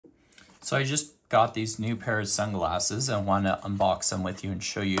So I just got these new pair of sunglasses and want to unbox them with you and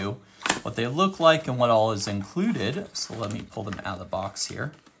show you what they look like and what all is included. So let me pull them out of the box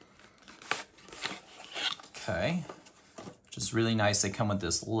here. Okay, which is really nice. They come with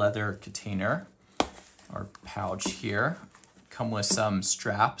this leather container or pouch here. Come with some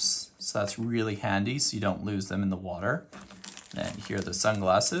straps, so that's really handy so you don't lose them in the water. And here are the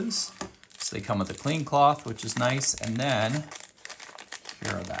sunglasses. So they come with a clean cloth, which is nice. And then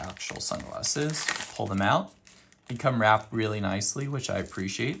here are the actual sunglasses. Pull them out. They come wrapped really nicely, which I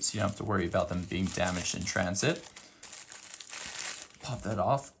appreciate, so you don't have to worry about them being damaged in transit. Pop that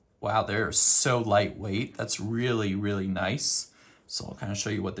off. Wow, they're so lightweight. That's really, really nice. So I'll kind of show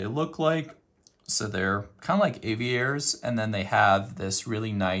you what they look like. So they're kind of like aviators, and then they have this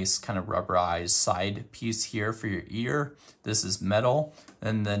really nice kind of rubberized side piece here for your ear. This is metal,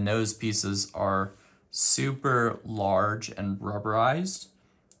 and the nose pieces are super large and rubberized,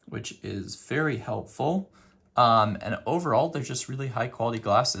 which is very helpful. And overall, they're just really high quality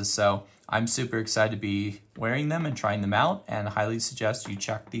glasses. So I'm super excited to be wearing them and trying them out, and highly suggest you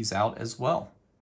check these out as well.